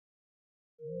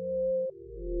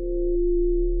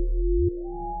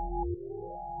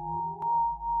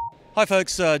Hi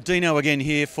folks, Dino again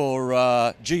here for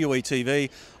GUE TV.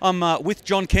 I'm with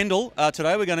John Kendall.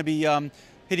 Today we're going to be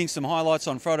hitting some highlights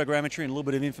on photogrammetry and a little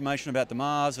bit of information about the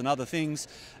Mars and other things.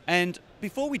 And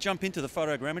before we jump into the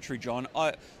photogrammetry, John,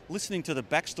 listening to the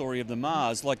backstory of the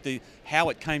Mars, like how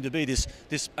it came to be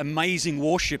this amazing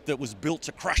warship that was built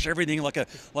to crush everything like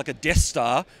a Death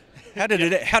Star. How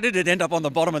did it end up on the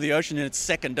bottom of the ocean in its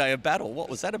second day of battle? What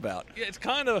was that about? Yeah, it's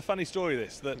kind of a funny story,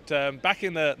 that back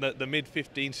in the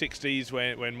mid-1560s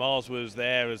when Mars was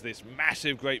there as this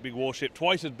massive, great big warship,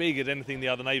 twice as big as anything in the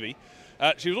other Navy,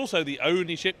 she was also the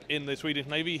only ship in the Swedish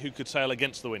Navy who could sail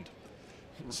against the wind.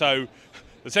 So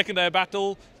the second day of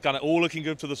battle, kind of all looking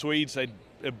good for the Swedes. They'd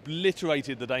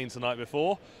obliterated the Danes the night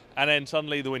before, and then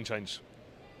suddenly the wind changed.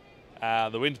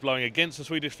 The wind's blowing against the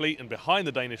Swedish fleet and behind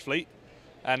the Danish fleet.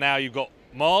 And now you've got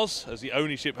Mars as the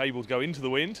only ship able to go into the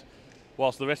wind,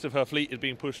 whilst the rest of her fleet is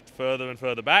being pushed further and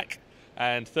further back,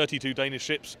 and 32 Danish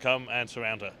ships come and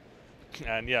surround her.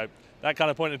 And yeah, that kind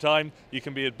of point in time, you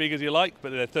can be as big as you like,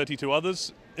 but there are 32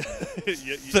 others.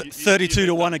 32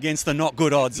 to 1 against the not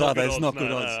good odds, are they? It's not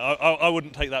good odds. I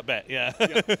wouldn't take that bet. Yeah.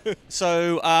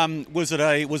 So was it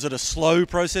a slow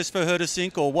process for her to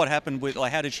sink, or what happened with?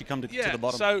 Like, how did she come to the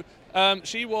bottom? So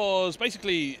she was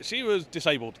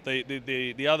disabled.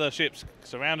 The other ships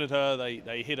surrounded her.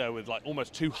 They hit her with like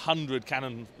almost 200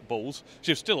 cannonballs.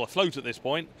 She was still afloat at this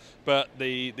point, but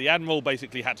the admiral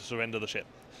basically had to surrender the ship.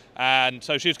 And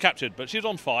so she was captured, but she was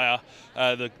on fire.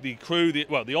 The crew,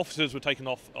 the officers were taken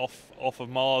off of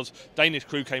Mars. Danish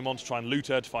crew came on to try and loot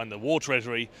her, to find the war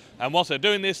treasury. And whilst they're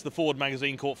doing this, the forward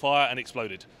magazine caught fire and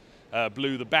exploded.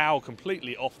 Blew the bow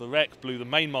completely off the wreck, blew the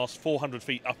mainmast 400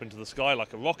 feet up into the sky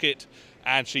like a rocket,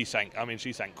 and she sank. I mean,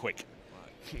 she sank quick.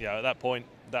 Yeah, at that point,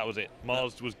 that was it.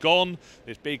 Mars was gone.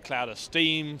 This big cloud of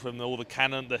steam from all the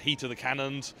cannon, the heat of the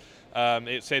cannons.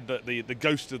 It said that the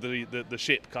ghost of the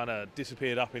ship kind of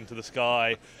disappeared up into the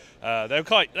sky. They're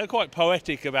quite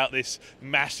poetic about this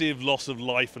massive loss of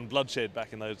life and bloodshed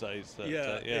back in those days.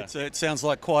 It sounds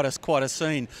like quite a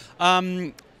scene.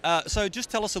 So just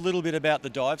tell us a little bit about the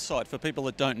dive site for people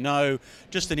that don't know.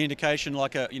 Just an indication,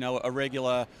 like a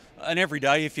regular, an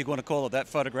everyday, if you want to call it that,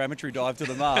 photogrammetry dive to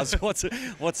the Mars.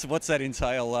 What's that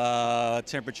entail?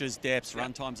 Temperatures, depths,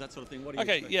 run times, that sort of thing. What do you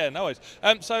expect? Yeah, no worries.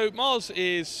 So Mars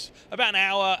is about an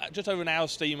hour, just over an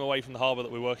hour's steam away from the harbour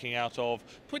that we're working out of.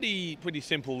 Pretty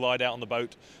simple ride out on the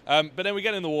boat. But then we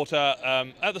get in the water.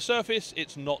 At the surface,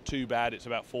 it's not too bad. It's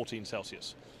about 14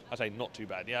 Celsius. I say not too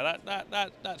bad. Yeah,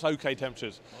 that's okay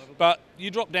temperatures. But you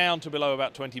drop down to below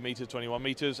about 20 meters, 21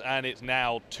 meters, and it's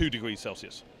now 2 degrees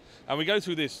Celsius. And we go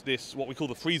through this what we call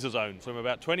the freezer zone, from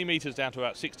about 20 meters down to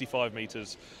about 65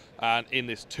 meters, and in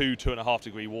this 2.5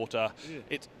 degree water. Yeah.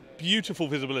 It's beautiful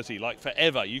visibility, like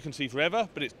forever. You can see forever,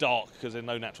 but it's dark because there's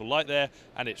no natural light there,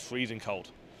 and it's freezing cold.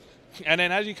 And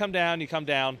then as you come down,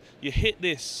 you hit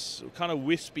this kind of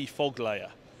wispy fog layer.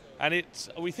 And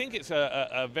we think it's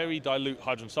a very dilute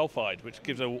hydrogen sulfide, which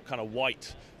gives a kind of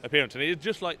white appearance. And it's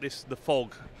just like the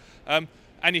fog.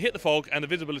 And you hit the fog, and the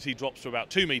visibility drops to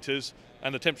about 2 meters,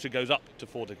 and the temperature goes up to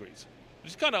 4 degrees.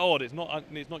 Which is kind of odd. It's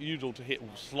not usual to hit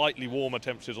slightly warmer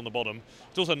temperatures on the bottom.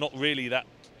 It's also not really that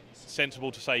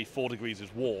sensible to say 4 degrees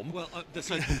is warm. Well,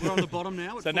 so we're on the bottom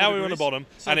now. So now we're on the bottom,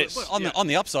 so, and it's on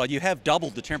the upside. You have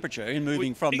doubled the temperature in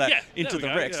moving from that into the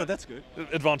wreck, so that's good.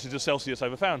 Advantage of Celsius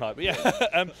over Fahrenheit, but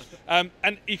yeah.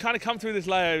 And you kind of come through this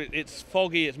layer. It's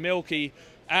foggy, it's milky,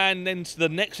 and then the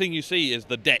next thing you see is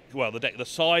the deck. Well, the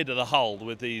side of the hull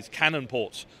with these cannon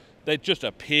ports. That just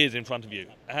appears in front of you,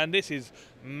 and this is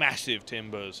massive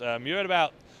timbers. You're at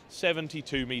about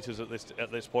 72 meters at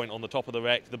this point on the top of the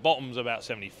wreck. The bottom's about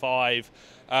 75,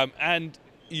 and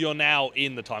you're now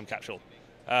in the time capsule.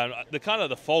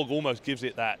 The fog almost gives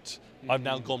it that I've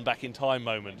now gone back in time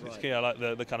moment. Right. It's like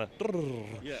the kind of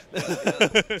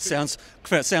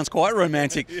sounds quite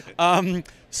romantic.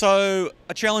 So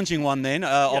a challenging one then,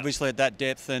 obviously at that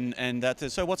depth and that.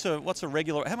 So what's a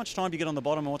regular? How much time do you get on the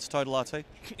bottom, and what's the total RT?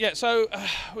 Yeah, so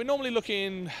we're normally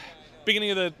looking.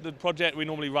 Beginning of the project, we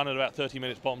normally run at about 30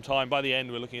 minutes bottom time. By the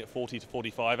end, we're looking at 40 to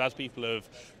 45 as people have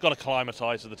got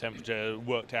acclimatized to the temperature,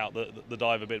 worked out the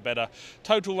dive a bit better.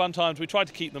 Total run times, we try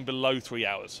to keep them below 3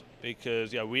 hours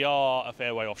because we are a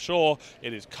fair way offshore.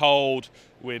 It is cold.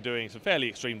 We're doing some fairly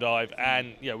extreme dive,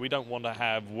 and we don't want to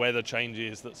have weather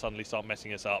changes that suddenly start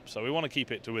messing us up. So we want to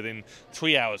keep it to within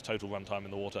 3 hours total run time in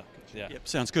the water. Yeah. Yep,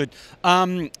 sounds good.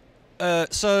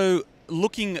 So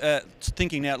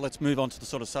thinking now, let's move on to the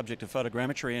sort of subject of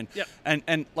photogrammetry,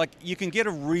 and like you can get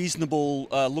a reasonable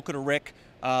look at a wreck,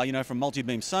 from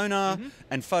multi-beam sonar,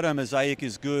 and photomosaic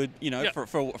is good,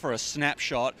 for a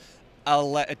snapshot.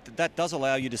 That does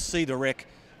allow you to see the wreck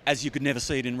as you could never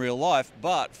see it in real life,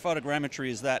 but photogrammetry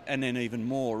is that and then even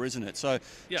more, isn't it? So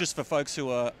just for folks who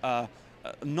are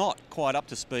not quite up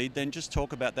to speed, then just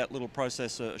talk about that little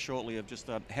process shortly of just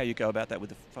how you go about that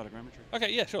with the photogrammetry.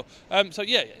 Okay, yeah, sure. So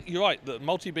yeah, you're right. The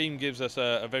multi-beam gives us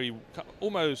a very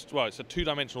almost, well, it's a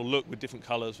two-dimensional look with different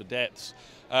colors for depths.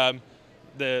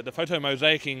 The photo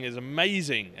mosaicing is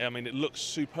amazing. I mean, it looks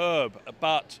superb,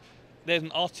 but there's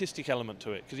an artistic element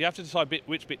to it because you have to decide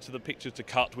which bits of the picture to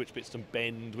cut, which bits to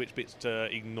bend, which bits to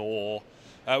ignore.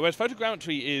 Whereas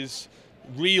photogrammetry is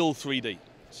real 3D.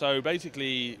 So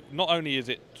basically, not only is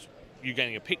it you're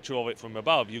getting a picture of it from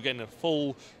above, you're getting a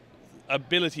full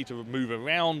ability to move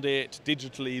around it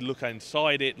digitally, look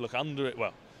inside it, look under it.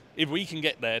 Well, if we can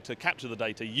get there to capture the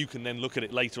data, you can then look at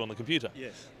it later on the computer.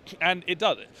 Yes. And it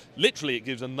does. Literally, it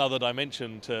gives another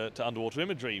dimension to underwater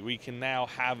imagery. We can now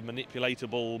have a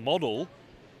manipulatable model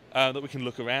that we can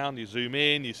look around, you zoom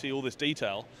in, you see all this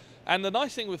detail. And the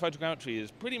nice thing with photogrammetry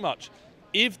is pretty much,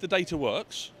 if the data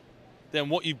works, then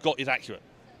what you've got is accurate.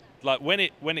 Like when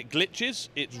it glitches,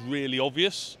 it's really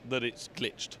obvious that it's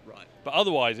glitched. Right. But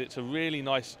otherwise, it's a really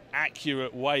nice,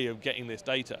 accurate way of getting this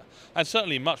data. And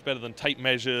certainly much better than tape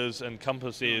measures and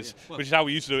compasses, well, which is how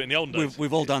we used to do it in the old days.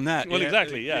 We've all done that. Well,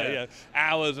 exactly, yeah.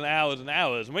 Hours and hours and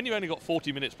hours. And when you've only got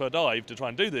 40 minutes per dive to try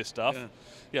and do this stuff,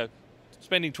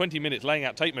 spending 20 minutes laying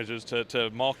out tape measures to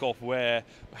mark off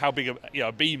how big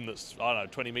a beam that's, I don't know,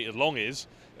 20 meters long is,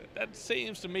 that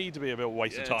seems to me to be a bit of a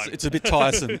waste of time. It's a bit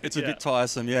tiresome. It's a bit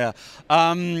tiresome, yeah.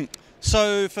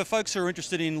 So for folks who are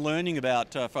interested in learning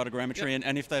about photogrammetry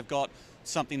and if they've got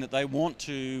something that they want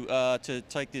to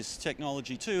take this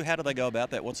technology to, how do they go about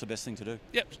that? What's the best thing to do?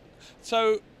 Yep.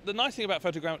 So the nice thing about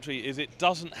photogrammetry is it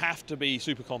doesn't have to be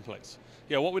super complex.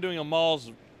 Yeah, what we're doing on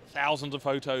Mars, thousands of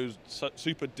photos,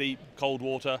 super deep, cold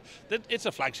water. It's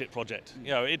a flagship project.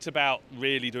 You know, it's about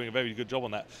really doing a very good job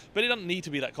on that. But it doesn't need to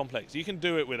be that complex. You can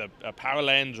do it with a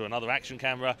paralens or another action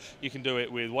camera. You can do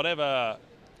it with whatever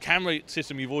camera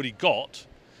system you've already got.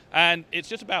 And it's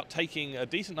just about taking a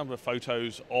decent number of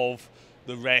photos of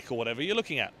the wreck or whatever you're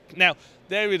looking at. Now,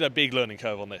 there is a big learning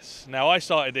curve on this. Now, I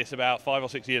started this about 5 or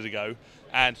 6 years ago.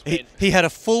 And he had a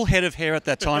full head of hair at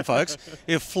that time, folks.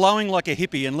 He was flowing like a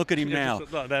hippie, and look at him now.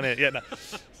 Down here. Yeah, no,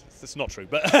 it's not true.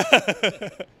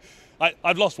 But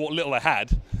I've lost what little I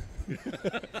had.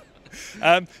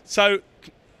 So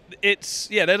there's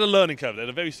a learning curve. There's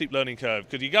a very steep learning curve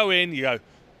because you go in, you go,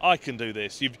 I can do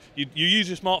this. You use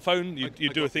your smartphone, you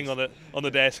do a thing on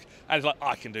the desk, and it's like,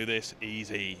 I can do this,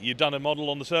 easy. You've done a model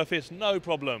on the surface, no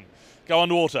problem. Go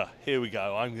underwater, here we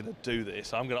go. I'm going to do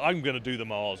this. I'm going to do the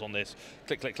Mars on this.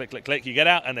 Click, click, click, click, click. You get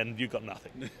out, and then you've got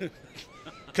nothing.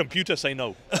 Computer say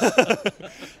no.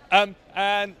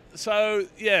 And so,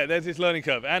 yeah, there's this learning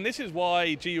curve. And this is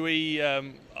why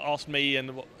GUE asked me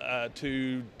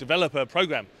to develop a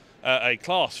program, a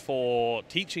class for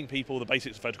teaching people the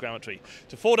basics of photogrammetry.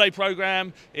 It's a 4-day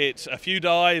program, it's a few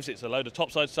dives, it's a load of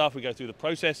topside stuff, we go through the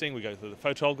processing, we go through the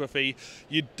photography.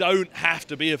 You don't have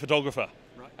to be a photographer.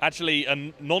 Right.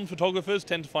 Actually, non-photographers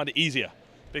tend to find it easier.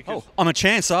 Because I'm a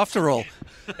chance after all.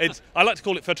 I like to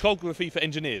call it photography for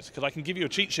engineers because I can give you a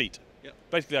cheat sheet. Yep.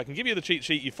 Basically, I can give you the cheat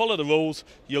sheet, you follow the rules,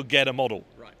 you'll get a model.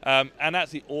 Right. And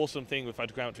that's the awesome thing with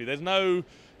photogrammetry. There's no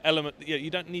element,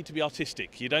 you don't need to be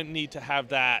artistic. You don't need to have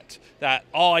that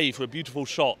eye for a beautiful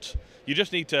shot. You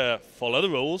just need to follow the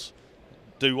rules,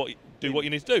 do what you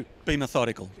need to do. Be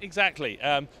methodical. Exactly.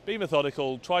 Be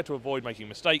methodical, try to avoid making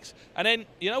mistakes, and then,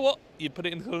 you know what? You put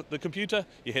it in the computer,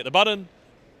 you hit the button,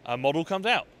 a model comes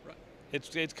out. Right.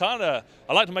 It's kind of,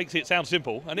 I like to make it sound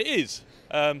simple, and it is,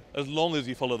 as long as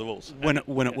you follow the rules. When it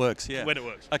works, yeah. When it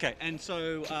works. Okay, and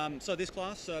so so this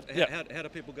class, how do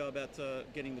people go about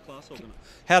getting the class organised?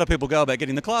 How do people go about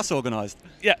getting the class organised?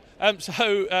 Yeah,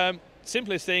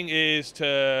 simplest thing is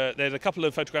there's a couple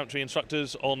of photogrammetry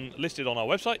instructors listed on our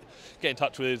website. Get in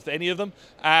touch with any of them,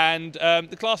 and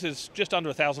the class is just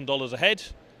under $1,000 a head,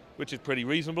 which is pretty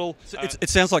reasonable. So it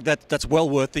sounds like that's well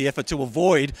worth the effort to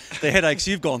avoid the headaches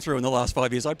you've gone through in the last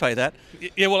 5 years. I'd pay that.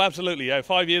 Yeah, well, absolutely. Yeah.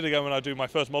 5 years ago when I do my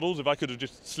first models, if I could have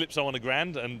just slipped someone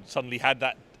 $1,000 and suddenly had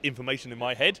that information in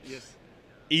my head, yes.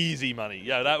 Easy money.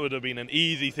 Yeah, that would have been an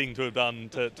easy thing to have done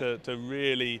to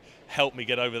really help me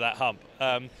get over that hump.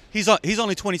 He's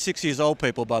only 26 years old,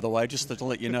 people, by the way, just to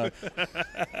let you know.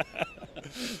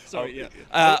 Sorry,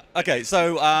 yeah. Okay,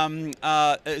 so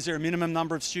is there a minimum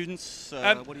number of students?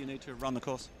 What do you need to run the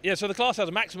course? Yeah, so the class has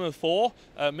a maximum of 4,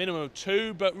 a minimum of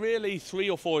 2, but really 3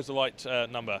 or 4 is the right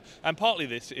number. And partly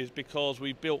this is because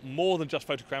we've built more than just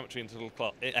photogrammetry into the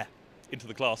class. into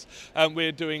the class.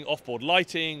 We're doing off-board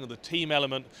lighting, the team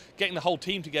element, getting the whole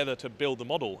team together to build the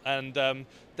model. And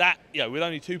that, with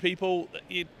only 2 people,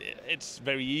 it's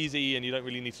very easy and you don't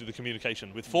really need to do the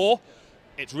communication. With 4,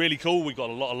 it's really cool. We've got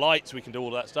a lot of lights, we can do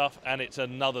all that stuff, and it's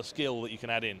another skill that you can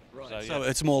add in. Right. So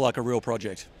it's more like a real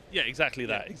project. Yeah, exactly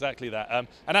that, exactly that. And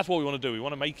that's what we want to do. We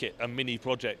want to make it a mini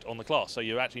project on the class. So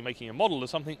you're actually making a model of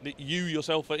something that you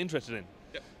yourself are interested in.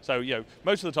 Yep. So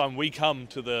most of the time we come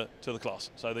to the class.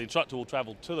 So the instructor will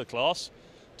travel to the class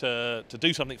to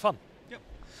do something fun. Yep.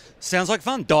 Sounds like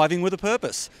fun. Diving with a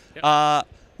purpose. Yep.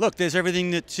 Look, there's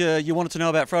everything that you wanted to know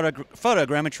about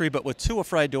photogrammetry, but we're too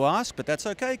afraid to ask, but that's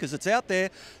okay because it's out there.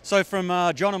 So from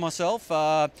John and myself,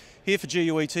 here for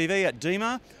GUE TV at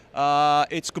DEMA,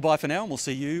 it's goodbye for now and we'll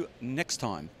see you next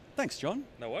time. Thanks, John.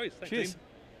 No worries. Thanks, Cheers.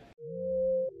 team.